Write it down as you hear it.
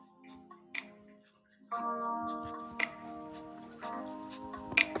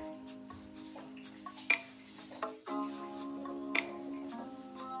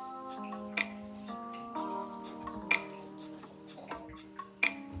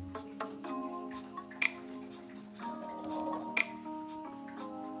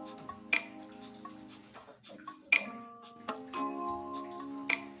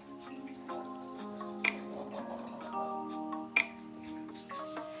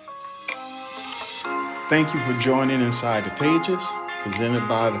Thank you for joining Inside the Pages, presented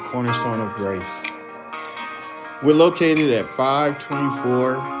by the Cornerstone of Grace. We're located at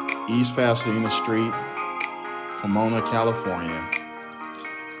 524 East Pasadena Street, Pomona, California.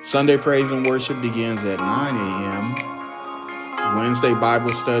 Sunday praise and worship begins at 9 a.m., Wednesday Bible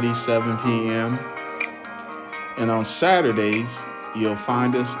study 7 p.m., and on Saturdays, you'll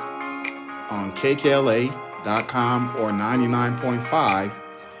find us on kkla.com or 99.5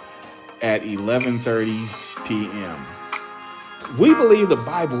 at 11:30 p.m. We believe the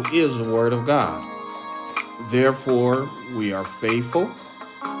Bible is the Word of God. Therefore, we are faithful,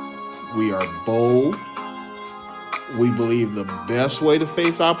 we are bold, we believe the best way to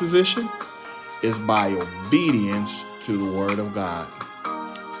face opposition is by obedience to the Word of God.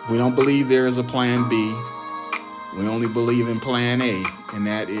 We don't believe there is a plan B. We only believe in plan A, and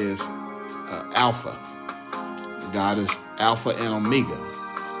that is Alpha. God is Alpha and Omega.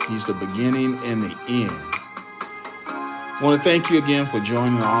 He's the beginning and the end. I want to thank you again for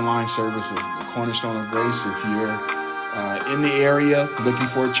joining the online service of the Cornerstone of Grace. If you're in the area looking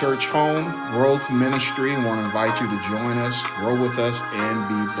for a church home, growth ministry, I want to invite you to join us, grow with us, and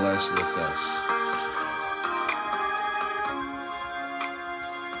be blessed with us.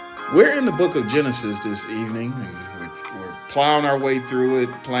 We're in the book of Genesis this evening, and we're plowing our way through it,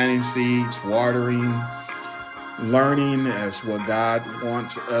 planting seeds, watering, learning as what God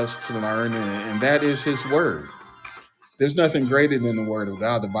wants us to learn, and that is His Word. There's nothing greater than the Word of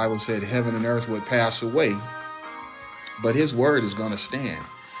God. The Bible said heaven and earth would pass away, but His Word is going to stand.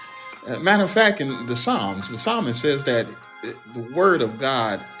 Matter of fact, in the Psalms, the psalmist says that the Word of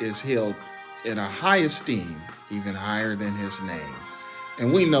God is held in a high esteem, even higher than His name.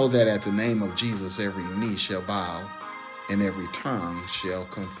 And we know that at the name of Jesus, every knee shall bow and every tongue shall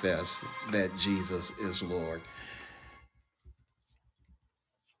confess that Jesus is Lord.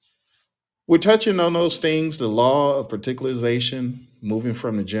 We're touching on those things, the law of particularization, moving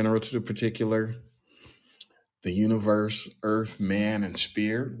from the general to the particular, the universe, earth, man, and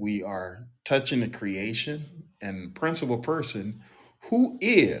spirit. We are touching the creation and principal person who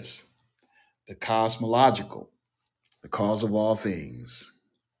is the cosmological, the cause of all things,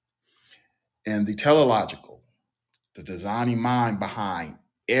 and the teleological, the designing mind behind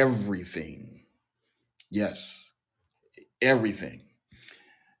everything. Yes, everything.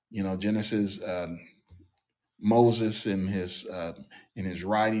 You know, Genesis, Moses in his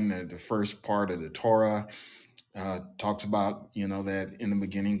writing, the first part of the Torah, talks about, that in the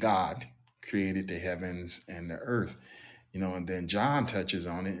beginning God created the heavens and the earth. And then John touches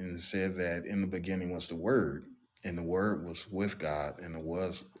on it and said that in the beginning was the Word, and the Word was with God, and the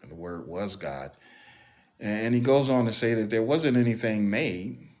Word was God. And he goes on to say that there wasn't anything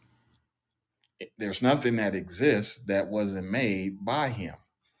made. There's nothing that exists that wasn't made by him.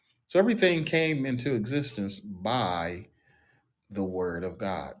 So everything came into existence by the Word of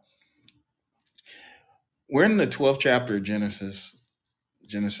God. We're in the 12th chapter of Genesis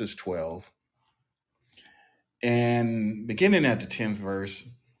 12. And beginning at the 10th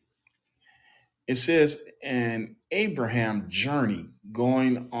verse, it says, and Abraham journeyed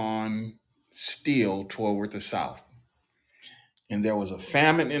going on still toward the south. And there was a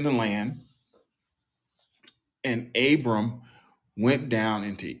famine in the land. And Abram went down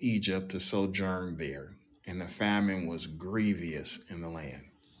into Egypt to sojourn there. And the famine was grievous in the land.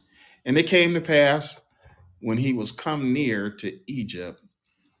 And it came to pass when he was come near to Egypt,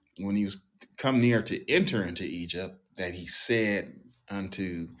 when he was come near to enter into Egypt, that he said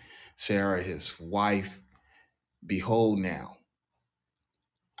unto Sarah, his wife, behold now,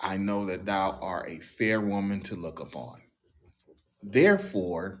 I know that thou art a fair woman to look upon.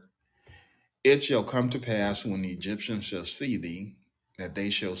 Therefore, it shall come to pass when the Egyptians shall see thee, that they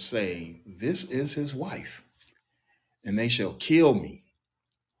shall say, this is his wife, and they shall kill me,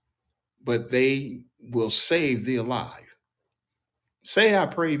 but they will save thee alive. Say, I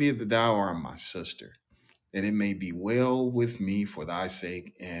pray thee, that thou art my sister, that it may be well with me for thy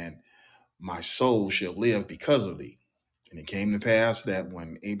sake, and my soul shall live because of thee. And it came to pass that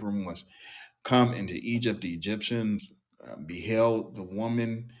when Abram was come into Egypt, the Egyptians beheld the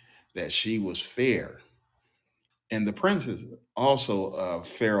woman, that she was fair. And the princes also of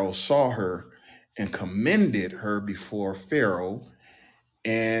Pharaoh saw her, and commended her before Pharaoh.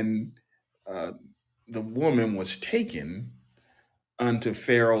 And uh, the woman was taken unto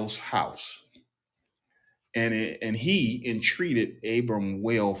Pharaoh's house. And he entreated Abram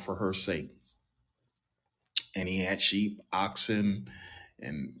well for her sake. And he had sheep, oxen,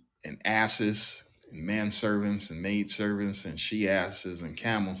 and asses, and manservants, and maidservants, and she asses, and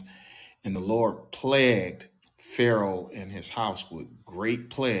camels. And the Lord plagued Pharaoh and his house with great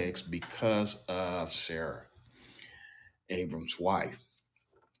plagues because of Sarah, Abram's wife.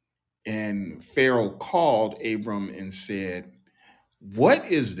 And Pharaoh called Abram and said, "What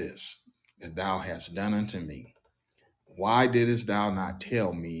is this that thou hast done unto me? Why didst thou not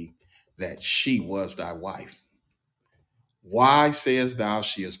tell me that she was thy wife? Why sayest thou,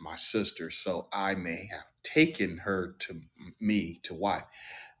 she is my sister, so I may have taken her to me to wife?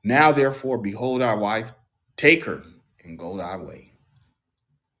 Now therefore, behold our wife, take her and go thy way."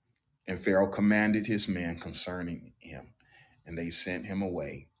 And Pharaoh commanded his men concerning him, and they sent him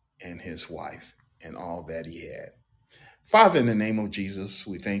away, and his wife, and all that he had. Father, in the name of Jesus,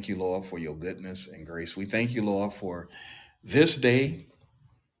 we thank you, Lord, for your goodness and grace. We thank you, Lord, for this day,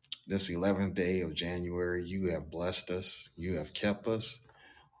 this 11th day of January. You have blessed us. You have kept us.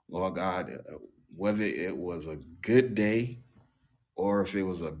 Lord God, whether it was a good day or if it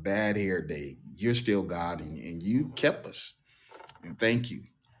was a bad hair day, you're still God, and you kept us. And thank you.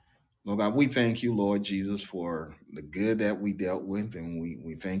 Lord God, we thank you, Lord Jesus, for the good that we dealt with. And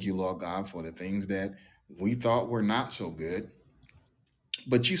we thank you, Lord God, for the things that we thought were not so good,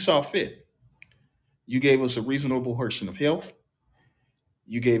 but you saw fit. You gave us a reasonable portion of health.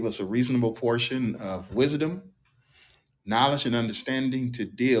 You gave us a reasonable portion of wisdom, knowledge, and understanding to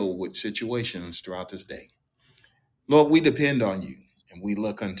deal with situations throughout this day. Lord, we depend on you, and we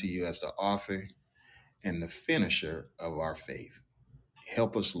look unto you as the author and the finisher of our faith.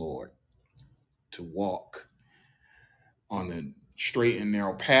 Help us, Lord, to walk on the straight and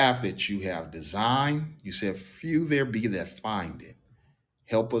narrow path that you have designed. You said, "Few there be that find it."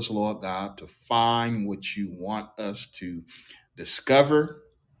 Help us, Lord God, to find what you want us to discover.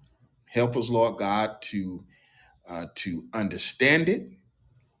 Help us, Lord God, to understand it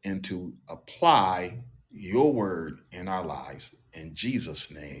and to apply your word in our lives. In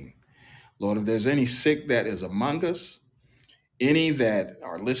Jesus' name, Lord, if there's any sick that is among us, any that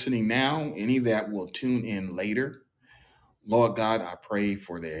are listening now, any that will tune in later, Lord God, I pray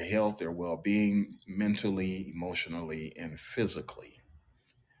for their health, their well-being, mentally, emotionally, and physically.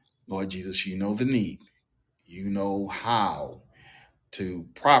 Lord Jesus, you know the need. You know how to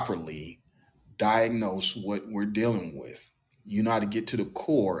properly diagnose what we're dealing with. You know how to get to the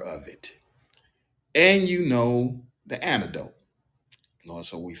core of it. And you know the antidote. Lord,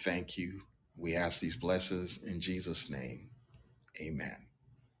 so we thank you. We ask these blessings in Jesus' name. Amen.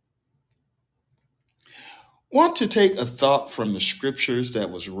 Want to take a thought from the scriptures that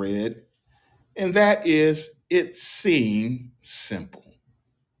was read, and that is, it seemed simple.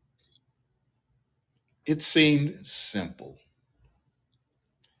 It seemed simple.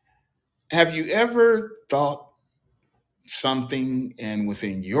 Have you ever thought something and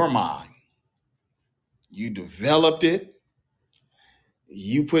within your mind, you developed it,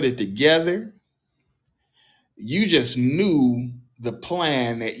 you put it together, you just knew the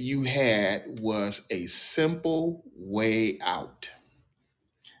plan that you had was a simple way out?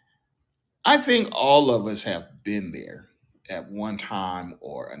 I think all of us have been there at one time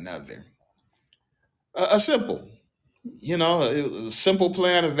or another. A simple, a simple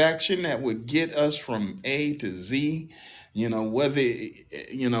plan of action that would get us from A to Z. Whether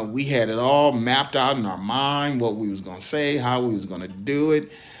we had it all mapped out in our mind, what we was going to say, how we was going to do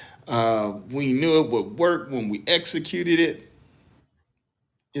it. We knew it would work when we executed it.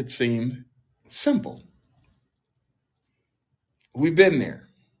 It seemed simple. We've been there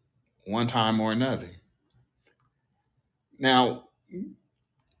one time or another. Now,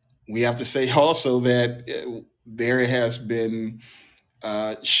 we have to say also that there has been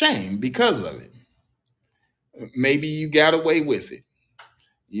shame because of it. Maybe you got away with it,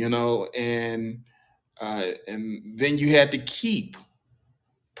 and then you had to keep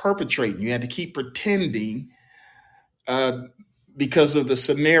perpetrating. You had to keep pretending uh, because of the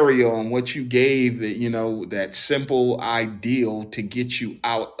scenario and what you gave. That simple ideal to get you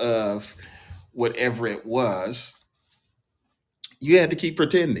out of whatever it was. You had to keep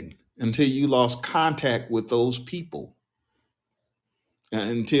pretending until you lost contact with those people,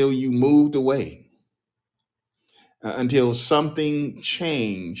 until you moved away, until something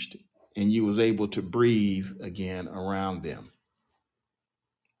changed and you was able to breathe again around them.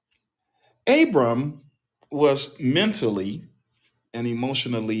 Abram was mentally and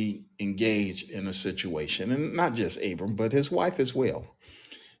emotionally engaged in a situation, and not just Abram, but his wife as well.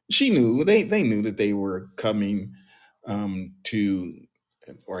 She knew they knew that they were coming to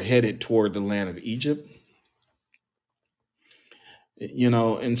or headed toward the land of Egypt,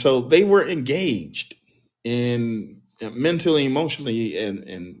 and so they were engaged in mentally, emotionally,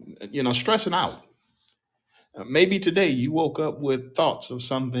 and stressing out. Maybe today you woke up with thoughts of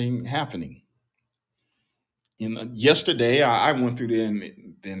something happening. Yesterday I went through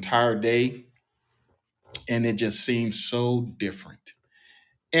the entire day, and it just seemed so different.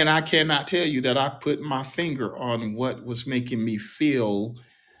 And I cannot tell you that I put my finger on what was making me feel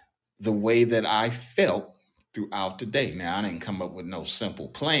the way that I felt throughout the day. Now, I didn't come up with no simple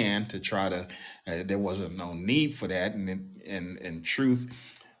plan to try to. There wasn't no need for that, and truth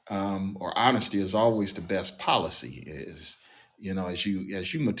or honesty is always the best policy. Is as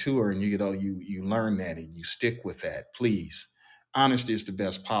you mature and you learn that and you stick with that. Please, honesty is the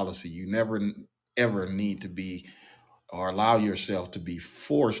best policy. You never ever need to be or allow yourself to be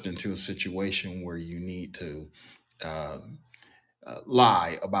forced into a situation where you need to um,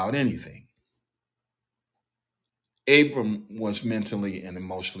 lie about anything. Abram was mentally and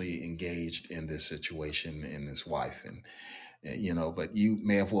emotionally engaged in this situation and his wife, and but you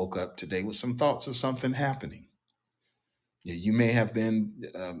may have woke up today with some thoughts of something happening. You may have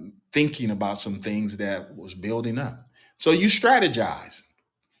been thinking about some things that was building up. So you strategize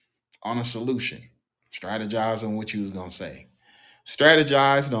on a solution, strategize on what you was gonna say,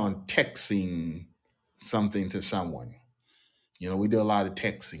 strategized on texting something to someone. We do a lot of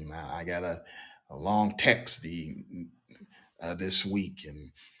texting now. I got a long text this week,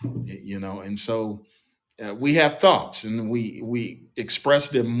 and so we have thoughts, and we express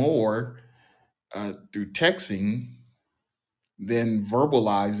them more through texting than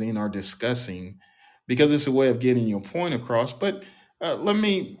verbalizing or discussing, because it's a way of getting your point across. But let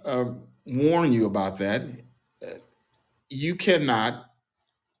me warn you about that. Uh, you cannot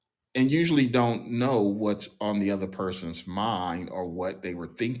and usually don't know what's on the other person's mind or what they were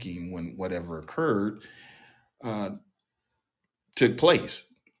thinking when whatever occurred uh, took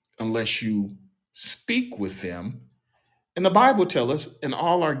place unless you speak with them. And the Bible tells us, in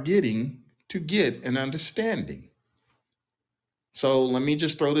all are getting to get an understanding. So let me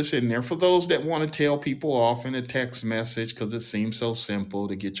just throw this in there for those that want to tell people off in a text message because it seems so simple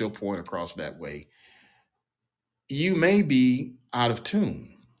to get your point across that way. You may be out of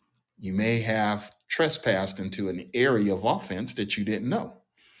tune. You may have trespassed into an area of offense that you didn't know.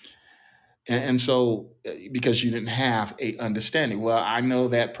 And so, because you didn't have a understanding, well, I know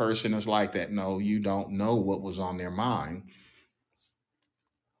that person is like that. No, you don't know what was on their mind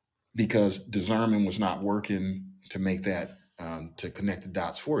because discernment was not working to make that, to connect the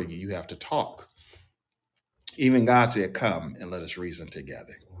dots for you. You have to talk. Even God said, come and let us reason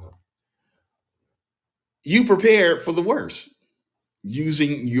together. You prepared for the worst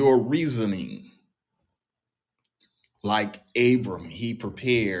using your reasoning. Like Abram, he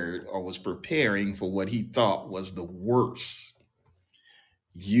prepared or was preparing for what he thought was the worst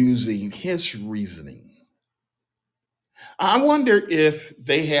using his reasoning. I wonder if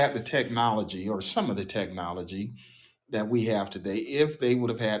they had the technology or some of the technology that we have today, if they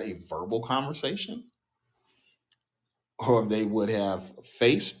would have had a verbal conversation, or if they would have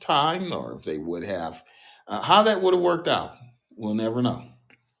FaceTime, or if they would have, how that would have worked out. We'll never know.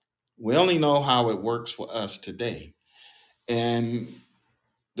 We only know how it works for us today. And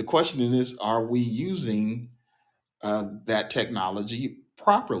the question is, are we using that technology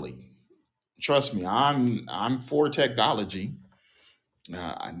properly? Trust me, I'm for technology.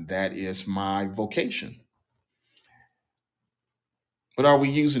 That is my vocation. But are we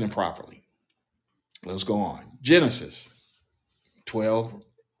using it properly? Let's go on. Genesis 12,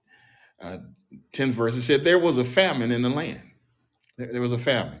 uh, 10 verses said, there was a famine in the land. There was a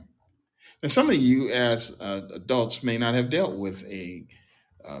famine. And some of you, as adults, may not have dealt with a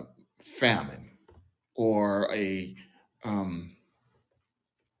uh, famine or a um,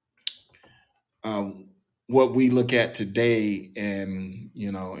 uh, what we look at today, and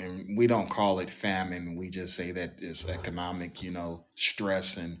and we don't call it famine. We just say that it's economic,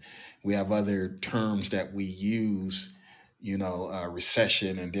 stress, and we have other terms that we use,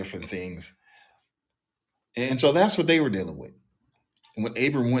 recession and different things. And so that's what they were dealing with. And when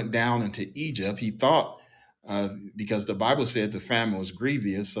Abram went down into Egypt, he thought, because the Bible said the famine was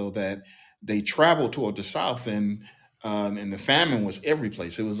grievous, so that they traveled toward the south, and the famine was every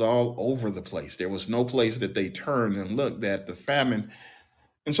place. It was all over the place. There was no place that they turned and looked at the famine,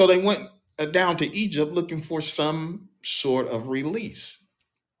 and so they went down to Egypt looking for some sort of release.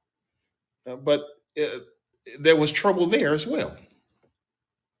 But uh, there was trouble there as well.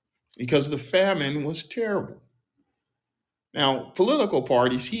 because the famine was terrible. Now, political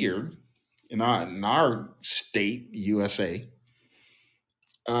parties here in our state, USA,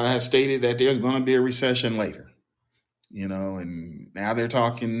 has stated that there's going to be a recession later. And now they're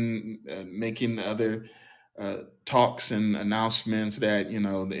talking, making other talks and announcements that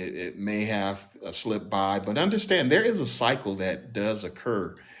it may have slipped by. But understand, there is a cycle that does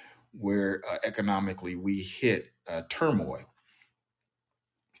occur where economically we hit turmoil.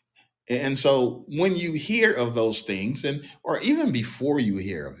 And so when you hear of those things, and or even before you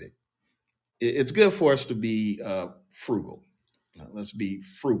hear of it, it's good for us to be frugal. Let's be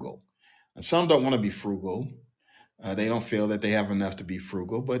frugal. And some don't want to be frugal. They don't feel that they have enough to be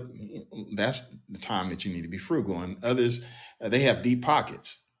frugal, but that's the time that you need to be frugal. And others, they have deep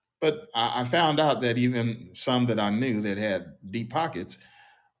pockets. But I found out that even some that I knew that had deep pockets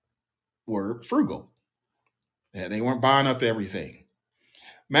were frugal. They weren't buying up everything.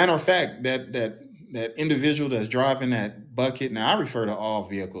 Matter of fact, that individual that's driving that bucket. Now I refer to all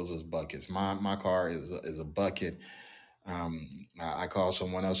vehicles as buckets. My car is a bucket. I call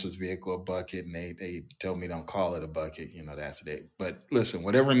someone else's vehicle a bucket, and they tell me don't call it a bucket. That's it. But listen,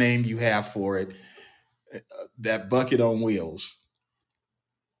 whatever name you have for it, that bucket on wheels,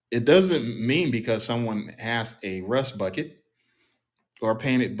 it doesn't mean because someone has a rust bucket or a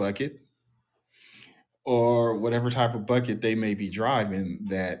painted bucket or whatever type of bucket they may be driving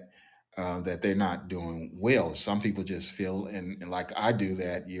that they're not doing well. Some people just feel, and like I do,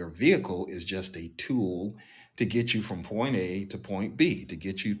 that your vehicle is just a tool to get you from point A to point B, to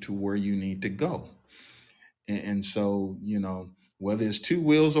get you to where you need to go. And so, whether it's two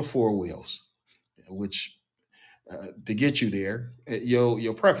wheels or four wheels, which to get you there,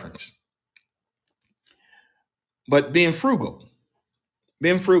 your preference. But being frugal.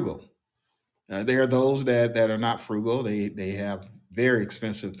 There are those that are not frugal. They have very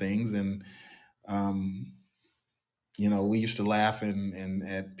expensive things, and um, we used to laugh and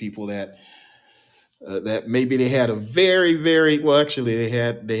at people that maybe they had a very very well, actually they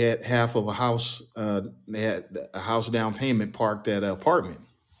had half of a house. They had a house down payment parked at an apartment,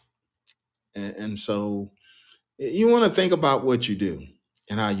 and so you want to think about what you do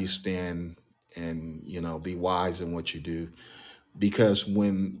and how you spend, and be wise in what you do, because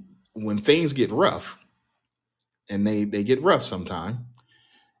when things get rough, and they get rough sometime,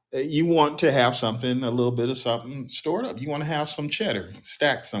 you want to have something, a little bit of something stored up. You want to have some cheddar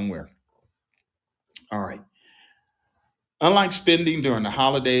stacked somewhere. All right. Unlike spending during the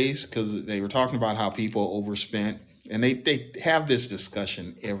holidays, because they were talking about how people overspent, and they have this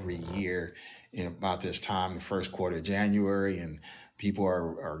discussion every year about this time, the first quarter of January, and people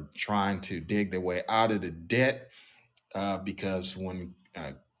are trying to dig their way out of the debt, because when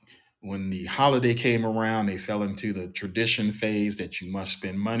the holiday came around, they fell into the tradition phase that you must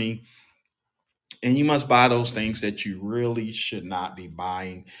spend money, and you must buy those things that you really should not be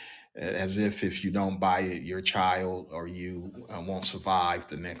buying, as if you don't buy it, your child or you won't survive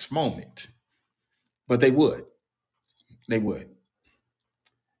the next moment. But they would, they will.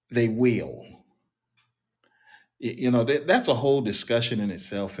 That's a whole discussion in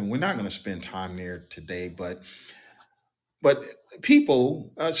itself, and we're not going to spend time there today. But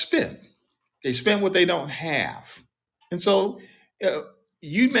people spend. They spend what they don't have, and so uh,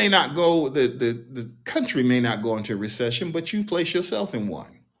 you may not go. The country may not go into a recession, but you place yourself in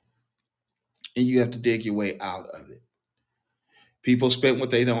one, and you have to dig your way out of it. People spent what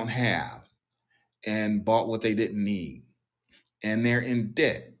they don't have and bought what they didn't need, and they're in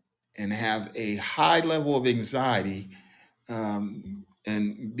debt and have a high level of anxiety, during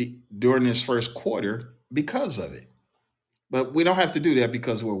this first quarter because of it. But we don't have to do that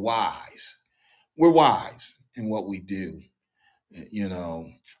because we're wise. We're wise in what we do, you know.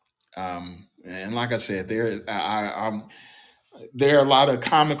 And like I said, there are a lot of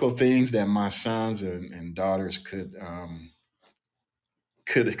comical things that my sons and daughters could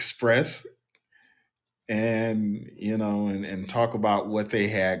express, and and talk about what they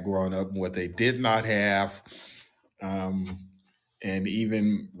had growing up and what they did not have. um, and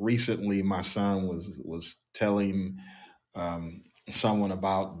even recently my son was telling someone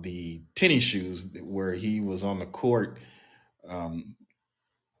about the tennis shoes where he was on the court, um,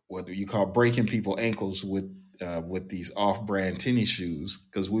 what you call breaking people ankles with these off-brand tennis shoes,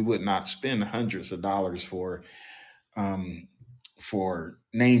 because we would not spend hundreds of dollars um, for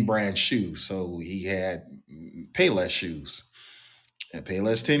name brand shoes. So he had Payless shoes, and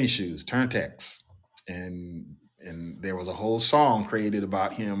Payless tennis shoes, Turntex, and there was a whole song created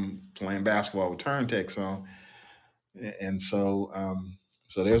about him playing basketball with Turntex on, and so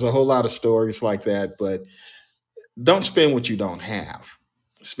there's a whole lot of stories like that. But don't spend what you don't have.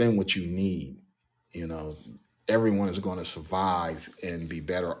 Spend what you need. You know, everyone is going to survive and be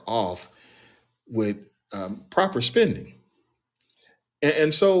better off with proper spending.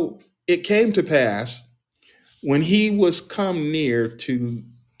 And so it came to pass when he was come near to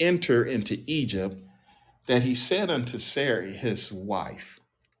enter into Egypt that he said unto Sarai his wife,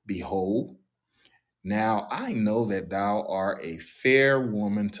 Behold, now I know that thou art a fair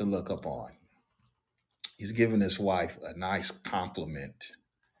woman to look upon. He's giving his wife a nice compliment.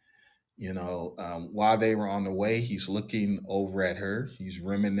 While they were on the way, he's looking over at her. He's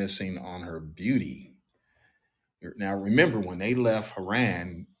reminiscing on her beauty. Now, remember, when they left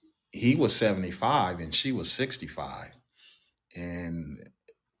Haran, he was 75 and she was 65, and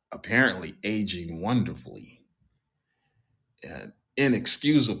apparently aging wonderfully,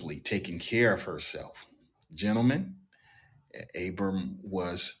 inexcusably taking care of herself. Gentlemen, Abram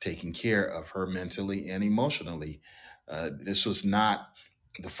was taking care of her mentally and emotionally. This was not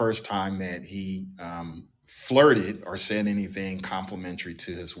the first time that he flirted or said anything complimentary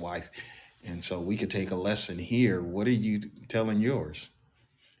to his wife. And so we could take a lesson here. What are you telling yours?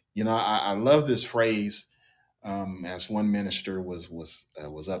 I love this phrase. As one minister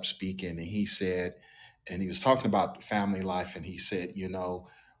was up speaking, and he said, and he was talking about family life, and he said,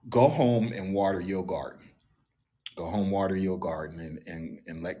 go home and water your garden. Go home, water your garden,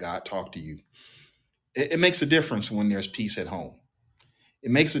 and let God talk to you. It makes a difference when there's peace at home.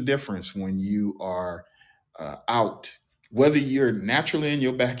 It makes a difference when you are out, whether you're naturally in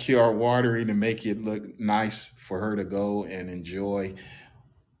your backyard watering to make it look nice for her to go and enjoy,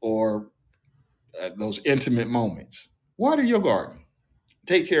 or those intimate moments. Water your garden.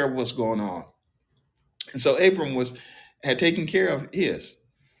 Take care of what's going on. And so Abram had taken care of his.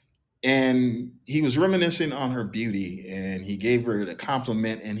 And he was reminiscing on her beauty, and he gave her the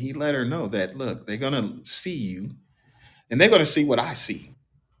compliment, and he let her know that, look, they're going to see you, and they're going to see what I see.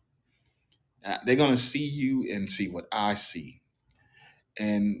 They're going to see you and see what I see.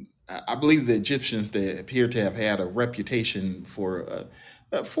 And I believe the Egyptians, they appear to have had a reputation for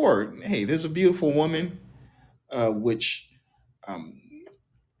hey, there's a beautiful woman, which um,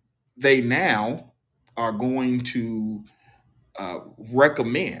 they now are going to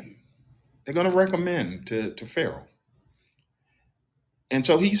recommend. They're going to recommend to Pharaoh. And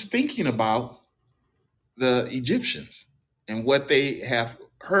so he's thinking about the Egyptians and what they have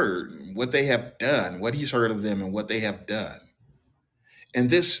heard, what they have done, what he's heard of them and what they have done. And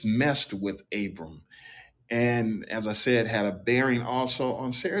this messed with Abram. And as I said, had a bearing also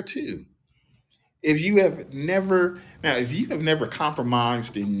on Sarah too. If you have never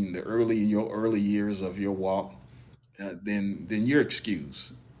compromised in your early years of your walk, then you're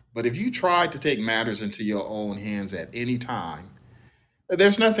excused. But if you try to take matters into your own hands at any time,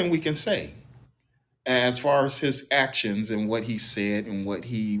 there's nothing we can say as far as his actions and what he said and what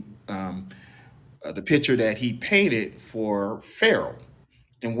the picture that he painted for Pharaoh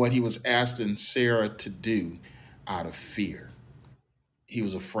and what he was asking Sarah to do out of fear. He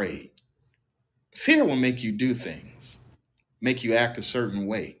was afraid. Fear will make you do things, make you act a certain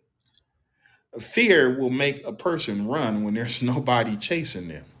way. Fear will make a person run when there's nobody chasing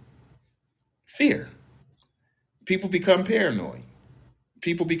them. Fear. People become paranoid.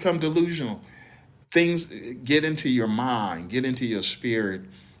 People become delusional. Things get into your mind, get into your spirit,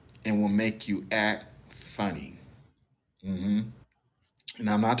 and will make you act funny. hmm And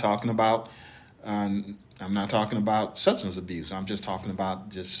I'm not talking about substance abuse. I'm just talking about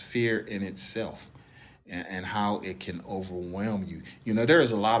just fear in itself, and how it can overwhelm you. There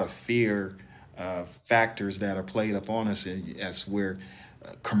is a lot of fear factors that are played upon us, as we're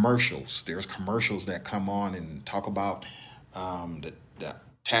commercials. There's commercials that come on and talk about the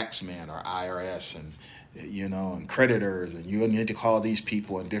tax man or IRS, and and creditors, and you need to call these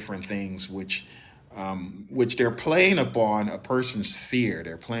people and different things, which they're playing upon a person's fear.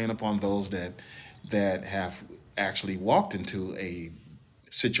 They're playing upon those that have actually walked into a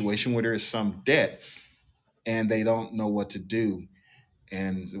situation where there is some debt and they don't know what to do.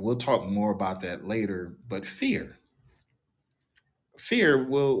 And we'll talk more about that later. But fear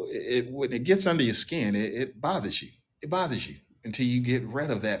when it gets under your skin, it bothers you. It bothers you until you get rid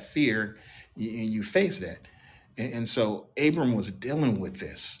of that fear, and you face that. And so Abram was dealing with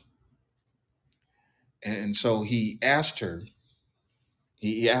this. And so he asked her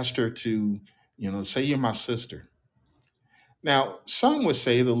to, say you're my sister. Now, some would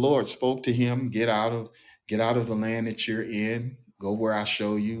say the Lord spoke to him, get out of the land that you're in, go where I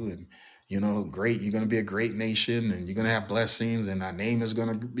show you, and great, you're going to be a great nation, and you're going to have blessings, and our name is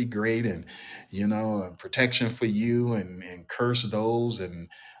going to be great, and protection for you, and curse those and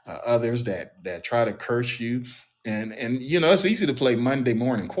others that try to curse you. And it's easy to play Monday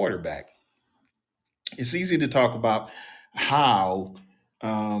morning quarterback. It's easy to talk about how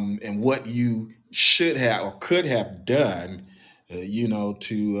and what you should have or could have done,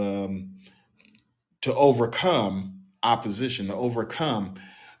 to overcome opposition, to overcome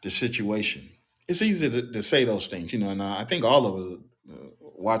the situation. It's easy to say those things, and I think all of us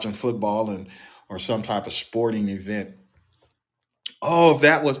watching football and or some type of sporting event. Oh, if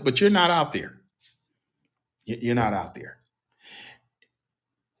that was, but you're not out there. You're not out there.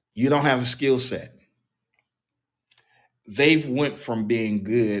 You don't have the skill set. They've went from being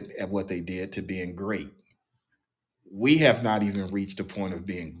good at what they did to being great. We have not even reached the point of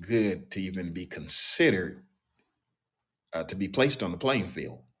being good to even be considered to be placed on the playing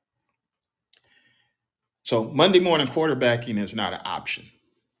field. So Monday morning quarterbacking is not an option.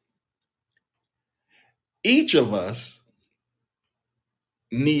 Each of us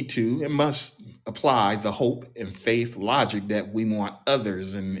need to and must apply the hope and faith logic that we want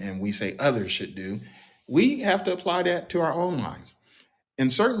others and we say others should do. We have to apply that to our own lives.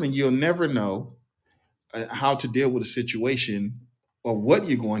 And certainly you'll never know how to deal with a situation or what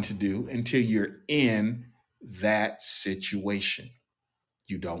you're going to do until you're in that situation.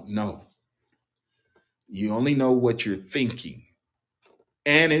 You don't know. You only know what you're thinking.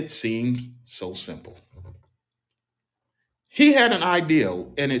 And it seemed so simple. He had an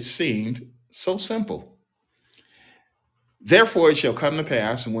ideal, and it seemed so simple. Therefore, it shall come to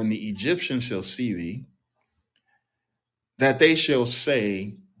pass when the Egyptians shall see thee, that they shall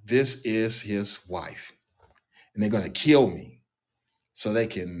say, "This is his wife," and they're going to kill me, so they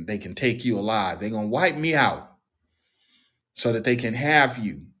can take you alive. They're going to wipe me out, so that they can have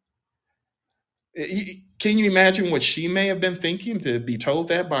you. Can you imagine what she may have been thinking to be told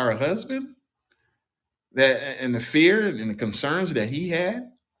that by her husband? That and the fear and the concerns that he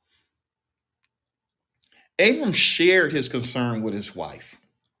had. Abram shared his concern with his wife.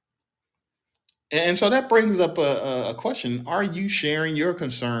 And so that brings up a question. Are you sharing your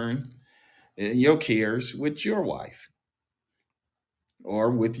concerns and your cares with your wife or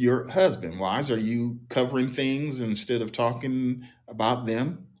with your husband? Wives, are you covering things instead of talking about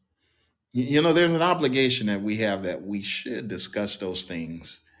them? There's an obligation that we have that we should discuss those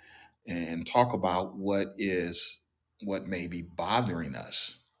things and talk about what may be bothering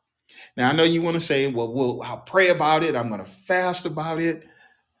us. Now, I know you want to say, well, I'll pray about it. I'm going to fast about it.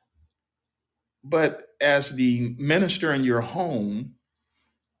 But as the minister in your home,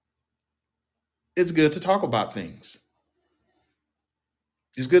 it's good to talk about things.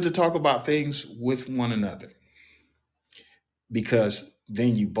 It's good to talk about things with one another, because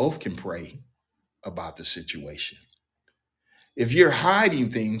then you both can pray about the situation. If you're hiding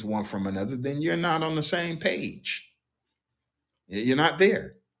things one from another, then you're not on the same page. You're not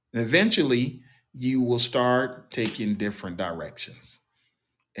there. And eventually, you will start taking different directions.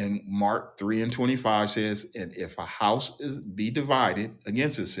 And Mark 3:25 says, and if a house be divided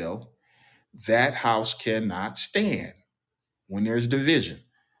against itself, that house cannot stand when there's division.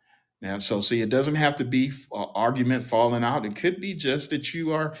 Now, so see, it doesn't have to be an argument falling out. It could be just that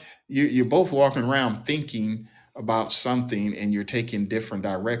you're both walking around thinking about something and you're taking different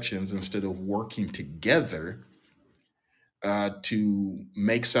directions instead of working together to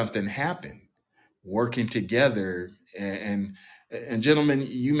make something happen. Working together and gentlemen,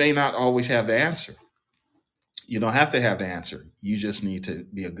 you may not always have the answer. You don't have to have the answer. You just need to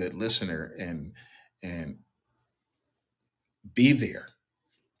be a good listener and be there.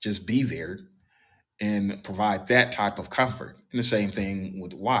 Just be there and provide that type of comfort. And the same thing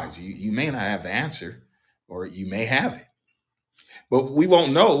with wives. You may not have the answer, or you may have it, but we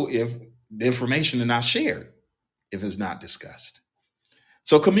won't know if the information is not shared, if it's not discussed.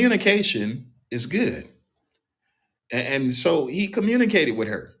 So communication is good. And so he communicated with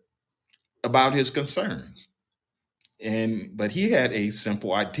her about his concerns. But he had a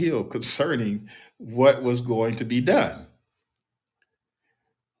simple ideal concerning what was going to be done.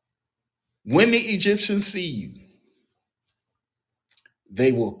 When the Egyptians see you,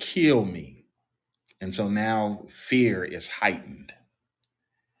 they will kill me. And so now fear is heightened.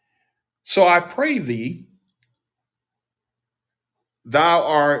 So I pray thee, thou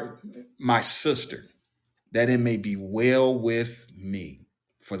art my sister, that it may be well with me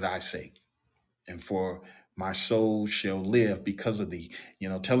for thy sake, and for my soul shall live because of thee.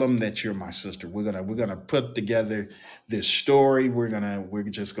 Tell them that you're my sister. We're gonna put together this story. We're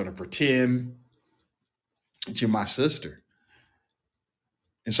just gonna pretend that you're my sister.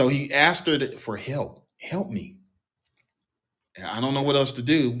 And so he asked her for help. Help me. I don't know what else to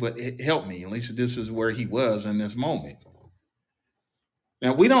do, but help me. At least this is where he was in this moment.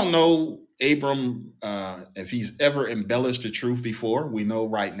 Now, we don't know Abram, if he's ever embellished the truth before, we know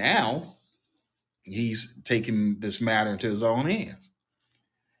right now he's taking this matter into his own hands.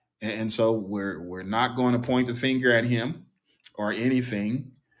 And so we're not going to point the finger at him or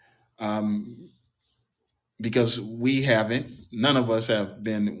anything, um, because we haven't, none of us have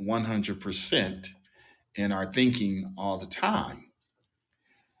been 100% in our thinking all the time.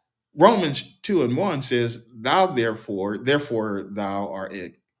 Romans 2:1 says, "Thou therefore thou art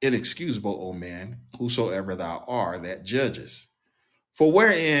inexcusable, O man, whosoever thou art that judges. For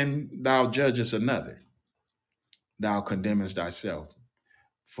wherein thou judgest another, thou condemnest thyself.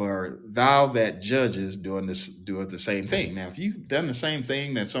 For thou that judges doeth the same thing." Now, if you've done the same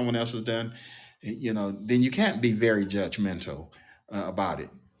thing that someone else has done, then you can't be very judgmental about it.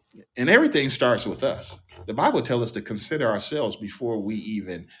 And everything starts with us. The Bible tells us to consider ourselves before we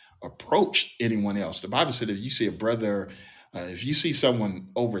even approach anyone else. The Bible said if you see a brother, if you see someone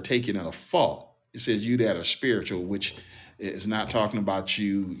overtaken in a fault, it says you that are spiritual, which is not talking about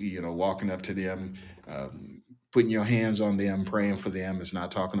you walking up to them, putting your hands on them, praying for them. It's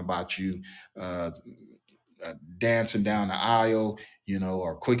not talking about you uh, dancing down the aisle,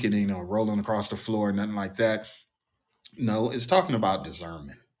 or quickening or rolling across the floor, nothing like that. No, it's talking about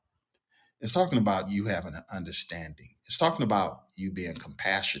discernment. It's talking about you having an understanding. It's talking about you being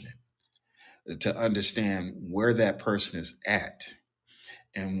compassionate to understand where that person is at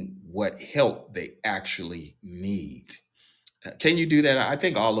and what help they actually need. Can you do that? I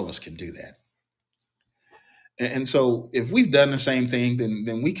think all of us can do that. And so if we've done the same thing,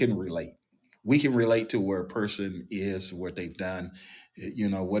 then we can relate. We can relate to where a person is, what they've done,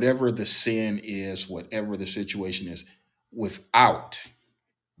 whatever the sin is, whatever the situation is, without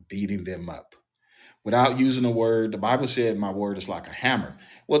beating them up, without using a word. The Bible said, "My word is like a hammer."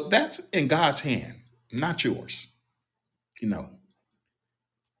 Well, that's in God's hand, not yours. The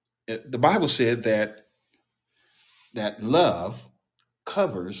Bible said that love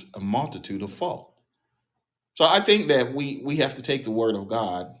covers a multitude of fault. So I think that we have to take the word of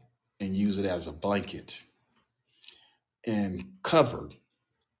God and use it as a blanket and cover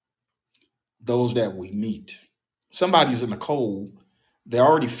those that we meet. Somebody's in the cold, they're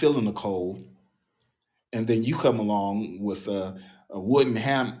already feeling the cold, and then you come along with a wooden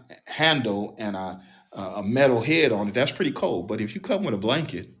handle and a metal head on it. That's pretty cold. But if you come with a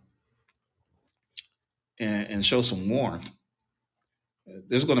blanket and show some warmth,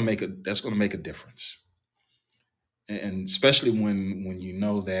 that's going to make a difference, and especially when you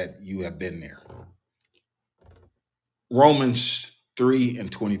know that you have been there. Romans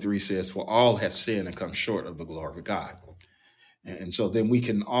 3:23 says, "For all have sinned and come short of the glory of God." And so then we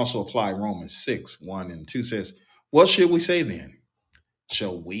can also apply Romans 6:1 and 2 says, "What should we say then?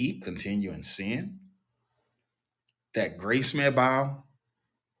 Shall we continue in sin that grace may abound?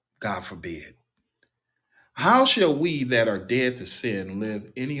 God forbid. How shall we that are dead to sin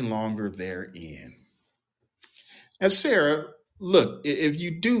live any longer therein?" And Sarah, look, if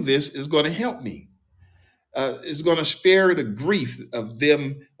you do this, it's going to help me. It's going to spare the grief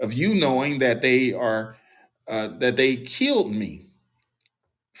of you knowing that that they killed me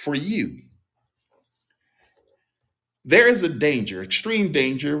for you. There is a danger, extreme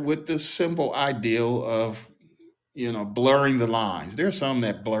danger, with this simple ideal of blurring the lines. There's some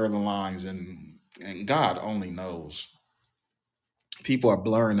that blur the lines, and God only knows. People are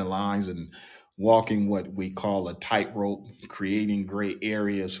blurring the lines and walking what we call a tightrope, creating gray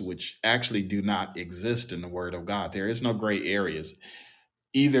areas which actually do not exist in the Word of God. There is no gray areas.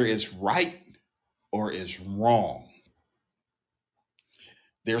 Either it's right or it's wrong.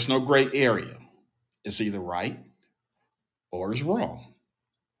 There's no gray area. It's either right or it's wrong.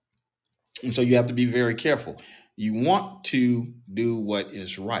 And so you have to be very careful. You want to do what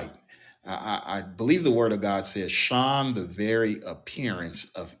is right. I believe the word of God says, "Shun the very appearance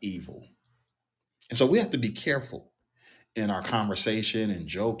of evil." And so we have to be careful in our conversation and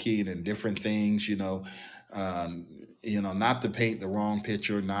joking and different things, not to paint the wrong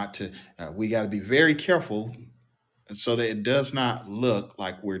picture, not to, we got to be very careful so that it does not look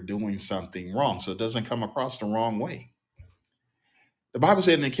like we're doing something wrong. So it doesn't come across the wrong way. The Bible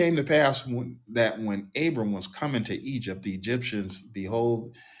said, "And it came to pass that when Abram was coming to Egypt, the Egyptians,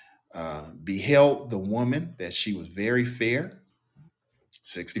 beheld the woman, that she was very fair,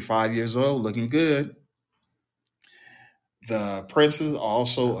 65 years old, looking good. The princes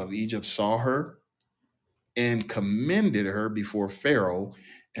also of Egypt saw her and commended her before Pharaoh,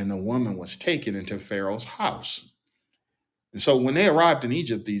 and the woman was taken into Pharaoh's house." And so when they arrived in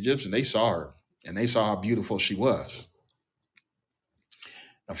Egypt, the Egyptians, they saw her and they saw how beautiful she was.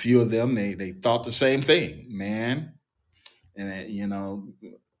 A few of them, they thought the same thing, man. And,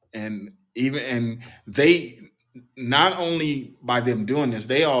 and Even and they not only by them doing this,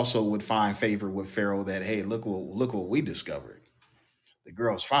 they also would find favor with Pharaoh that hey, look what we discovered. The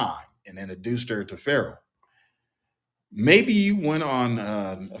girl's fine, and introduced her to Pharaoh. Maybe you went on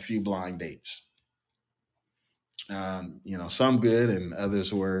a few blind dates. Some good and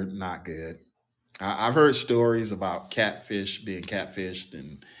others were not good. I've heard stories about catfish being catfished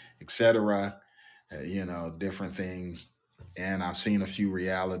and etc. Different things. And I've seen a few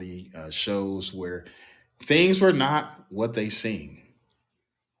reality shows where things were not what they seem.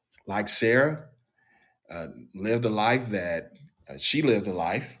 Like Sarah uh, lived a life that she lived a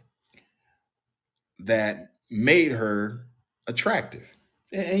life that made her attractive.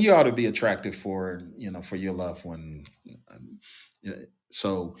 And you ought to be attractive for your loved one. Uh,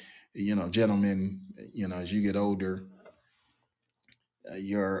 So, gentlemen, as you get older,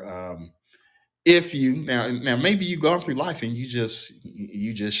 your if you now maybe you've gone through life and you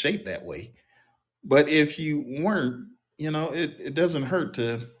just shaped that way. But if you weren't, it doesn't hurt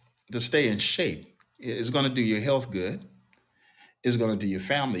to stay in shape. It's going to do your health good. It's going to do your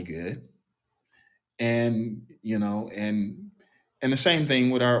family good, and the same thing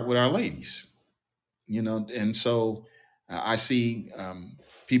with our ladies. And so I see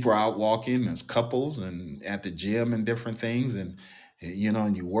people are out walking as couples and at the gym and different things, and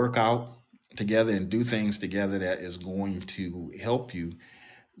you work out together and do things together that is going to help you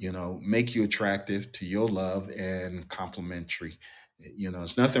make you attractive to your love and complimentary.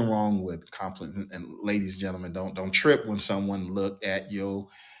 There's nothing wrong with compliments. And ladies and gentlemen, don't trip when someone look at your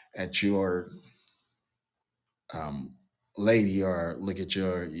um, lady or look at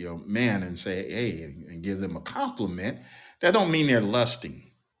your man and say hey and give them a compliment. That don't mean they're lusting.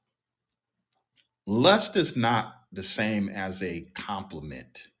 Lust is not the same as a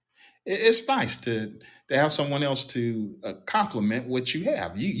compliment. It's nice to have someone else to compliment what you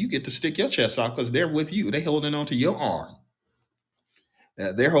have. You get to stick your chest out because they're with you. They're holding on to your arm.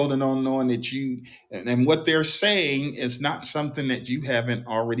 They're holding on knowing that you and what they're saying is not something that you haven't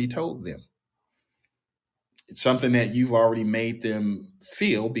already told them. It's something that you've already made them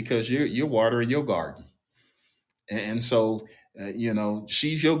feel because you're watering your garden. And so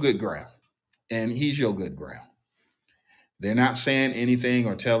she's your good ground and he's your good ground. They're not saying anything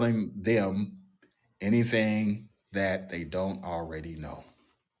or telling them anything that they don't already know.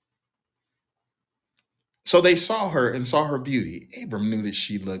 So they saw her and saw her beauty. Abram knew that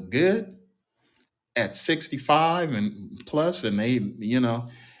she looked good at 65 and plus, and they knew.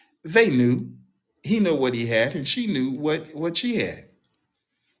 He knew what he had, and she knew what she had.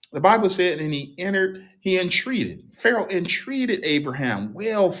 The Bible said, and he entreated. Pharaoh entreated Abraham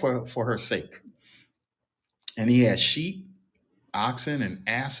well for her sake. And he had sheep, oxen, and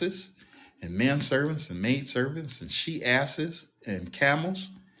asses, and men servants and maid servants, and she asses and camels.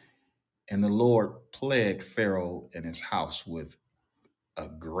 And the Lord plagued Pharaoh and his house with a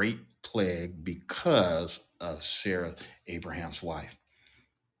great plague because of Sarah, Abraham's wife.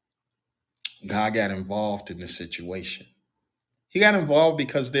 God got involved in this situation. He got involved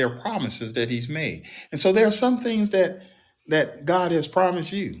because there are promises that he's made. And so there are some things that God has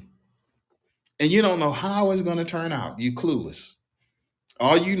promised you. And you don't know how it's going to turn out. You clueless.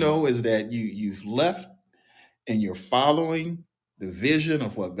 All you know is that you've left and you're following the vision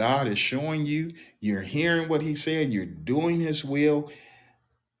of what God is showing you. You're hearing what he's saying, you're doing his will,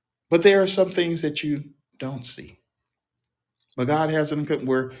 but there are some things that you don't see. But God has it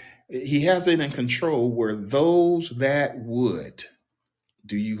where he has it in control where those that would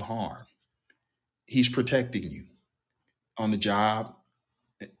do you harm, he's protecting you on the job,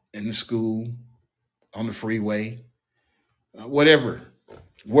 in the school, on the freeway, whatever,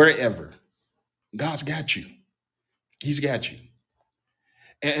 wherever. God's got you. He's got you.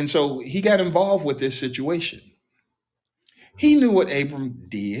 And so he got involved with this situation. He knew what Abram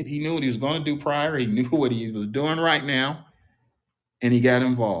did. He knew what he was going to do prior. He knew what he was doing right now. And he got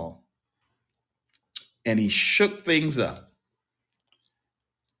involved. And he shook things up.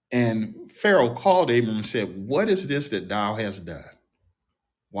 And Pharaoh called Abram and said, what is this that thou hast done?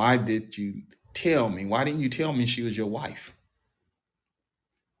 Why did you tell me? Why didn't you tell me she was your wife?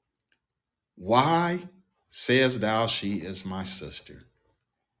 Why sayest thou she is my sister?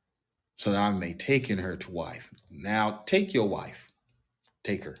 So that I may take in her to wife. Now take your wife.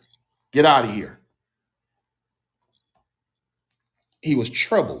 Take her. Get out of here. He was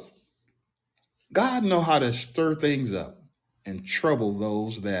troubled. God know how to stir things up and trouble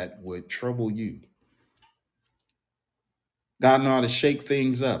those that would trouble you. God know how to shake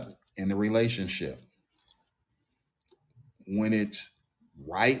things up in the relationship when it's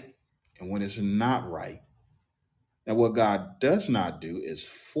right and when it's not right. And what God does not do is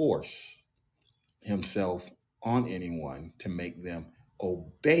force himself on anyone to make them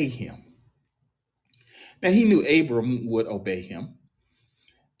obey him. Now, he knew Abram would obey him.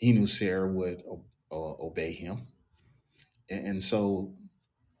 He knew Sarah would obey him. And so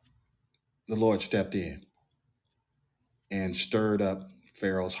the Lord stepped in and stirred up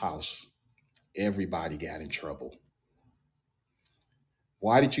Pharaoh's house. Everybody got in trouble.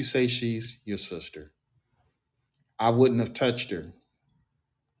 Why did you say she's your sister? I wouldn't have touched her.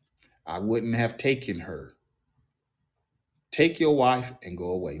 I wouldn't have taken her. Take your wife and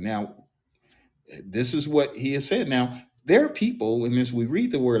go away. Now, this is what he has said. Now, there are people, and as we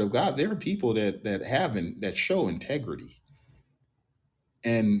read the word of God, there are people that show integrity.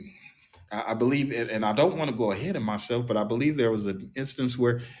 And I believe, and I don't want to go ahead of myself, but I believe there was an instance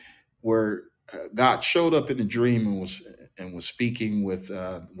where God showed up in a dream and was speaking with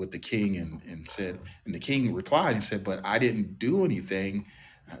the king and said, and the king replied and said, "But I didn't do anything.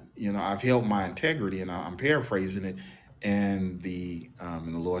 I've held my integrity," and I'm paraphrasing it. And the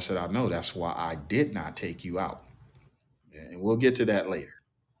Lord said, "I know. That's why I did not take you out." And we'll get to that later.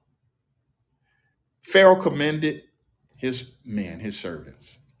 Pharaoh commended his men, his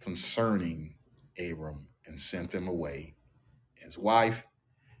servants, concerning Abram, and sent them away, his wife,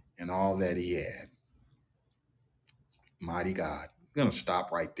 and all that he had. Mighty God. I'm going to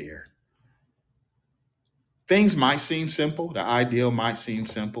stop right there. Things might seem simple. The ideal might seem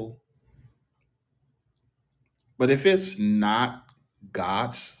simple. But if it's not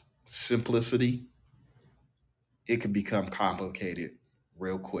God's simplicity, it can become complicated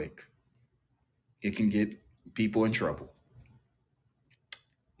real quick. It can get people in trouble.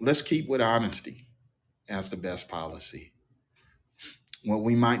 Let's keep with honesty as the best policy. What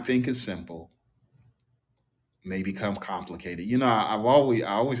we might think is simple may become complicated. I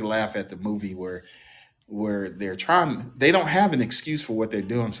always laugh at the movie where they don't have an excuse for what they're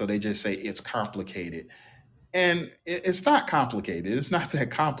doing, so they just say it's complicated. And it's not complicated. It's not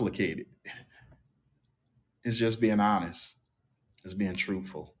that complicated. It's just being honest. It's being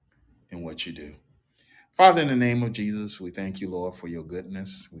truthful in what you do. Father, in the name of Jesus, we thank you, Lord, for your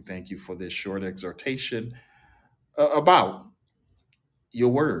goodness. We thank you for this short exhortation about your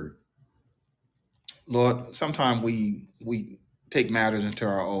word. Lord, sometimes we take matters into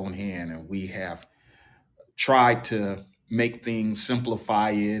our own hand, and we have tried to make things,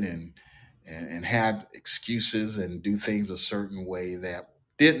 simplify it, and have excuses and do things a certain way that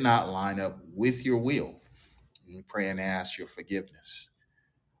did not line up with your will. We pray and ask your forgiveness.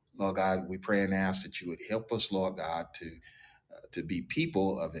 Lord God, we pray and ask that you would help us, Lord God, to be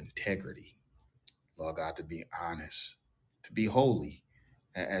people of integrity. Lord God, to be honest, to be holy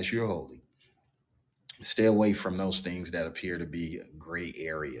as you're holy. Stay away from those things that appear to be a gray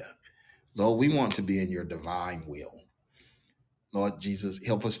area. Lord, we want to be in your divine will. Lord Jesus,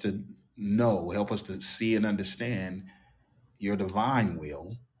 help us to help us to see and understand your divine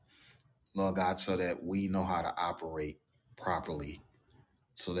will, Lord God, so that we know how to operate properly,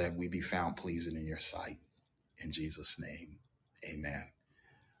 so that we be found pleasing in your sight. In Jesus' name, amen.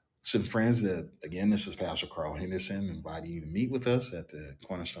 So friends, again, this is Pastor Carl Henderson inviting you to meet with us at the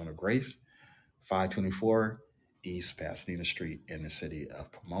Cornerstone of Grace, 524 East Pasadena Street in the city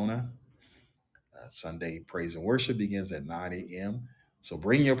of Pomona. Sunday praise and worship begins at 9 a.m. So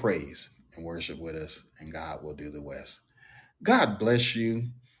bring your praise and worship with us, and God will do the rest. God bless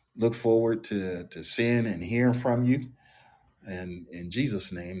you. Look forward to seeing and hearing from you. And in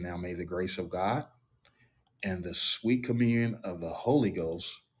Jesus' name, now may the grace of God and the sweet communion of the Holy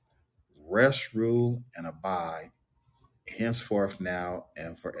Ghost rest, rule, and abide henceforth, now,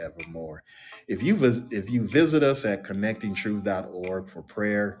 and forevermore. If you visit us at connectingtruth.org for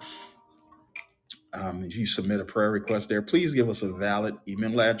prayer, if you submit a prayer request there, please give us a valid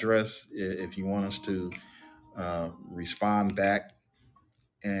email address if you want us to respond back.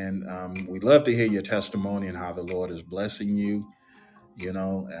 And we'd love to hear your testimony and how the Lord is blessing you.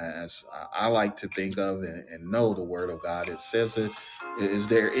 As I like to think of and know the word of God, it says it. Is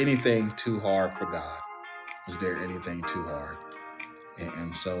there anything too hard for God? Is there anything too hard?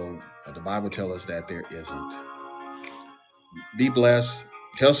 And so the Bible tells us that there isn't. Be blessed.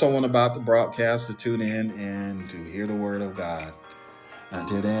 Tell someone about the broadcast to tune in and to hear the word of God.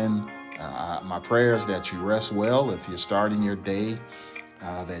 Until then, my prayer is that you rest well if you're starting your day,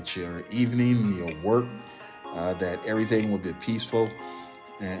 that your evening, your work, that everything will be peaceful.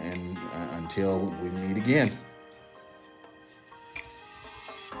 And until we meet again,